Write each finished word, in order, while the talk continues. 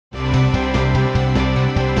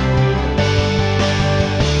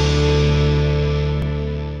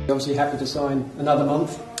obviously happy to sign another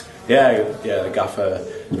month. Yeah, the gaffer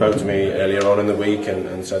spoke to me earlier on in the week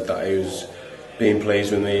and said that he was being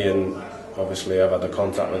pleased with me, and obviously I've had a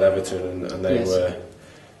contact with Everton and they were,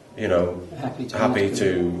 you know, happy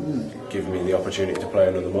to give me the opportunity to play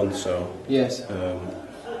another month. So yes,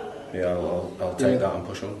 yeah, I'll take that and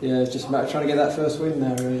push on. Yeah, it's just a matter of trying to get that first win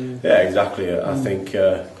now. Really. Yeah, exactly. I think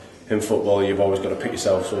in football you've always got to pick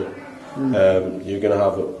yourself up. You're going to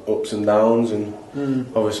have ups and downs, and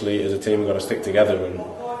obviously as a team we've got to stick together and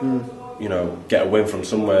you know, get a win from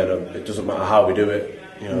somewhere. And it doesn't matter how we do it.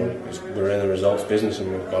 You know, we're in the results business,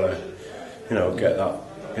 and we've got to, you know, get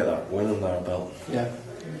that win under our belt. Yeah.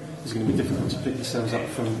 It's going to be difficult to pick yourselves up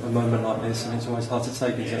from a moment like this, and it's always hard to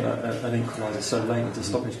take an equaliser so late into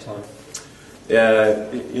stoppage time.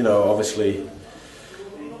 Yeah, you know, obviously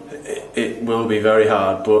it will be very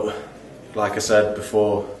hard, but like I said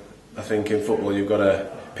before, I think in football you've got to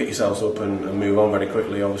pick yourselves up and move on very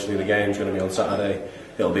quickly. Obviously the game's going to be on Saturday.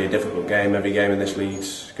 It'll be a difficult game. Every game in this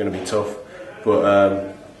league's going to be tough,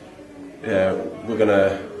 but yeah, we're going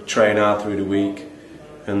to train hard through the week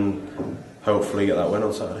and hopefully get that win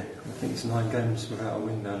on Saturday. I think it's 9 games without a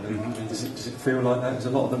win now. Does it feel like that? Because a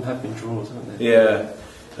lot of them have been draws, haven't they? Yeah.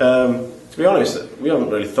 To be honest, we haven't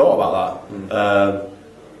really thought about that.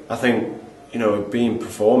 I think, you know, we've been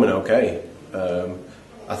performing okay.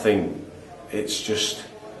 I think it's just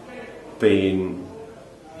been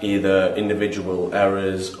either individual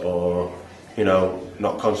errors or, you know,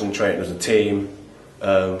 not concentrating as a team,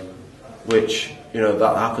 which, you know,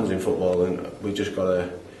 that happens in football, and we just got to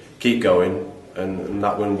keep going, and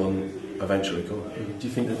that win will eventually come. Do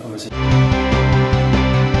you think that, obviously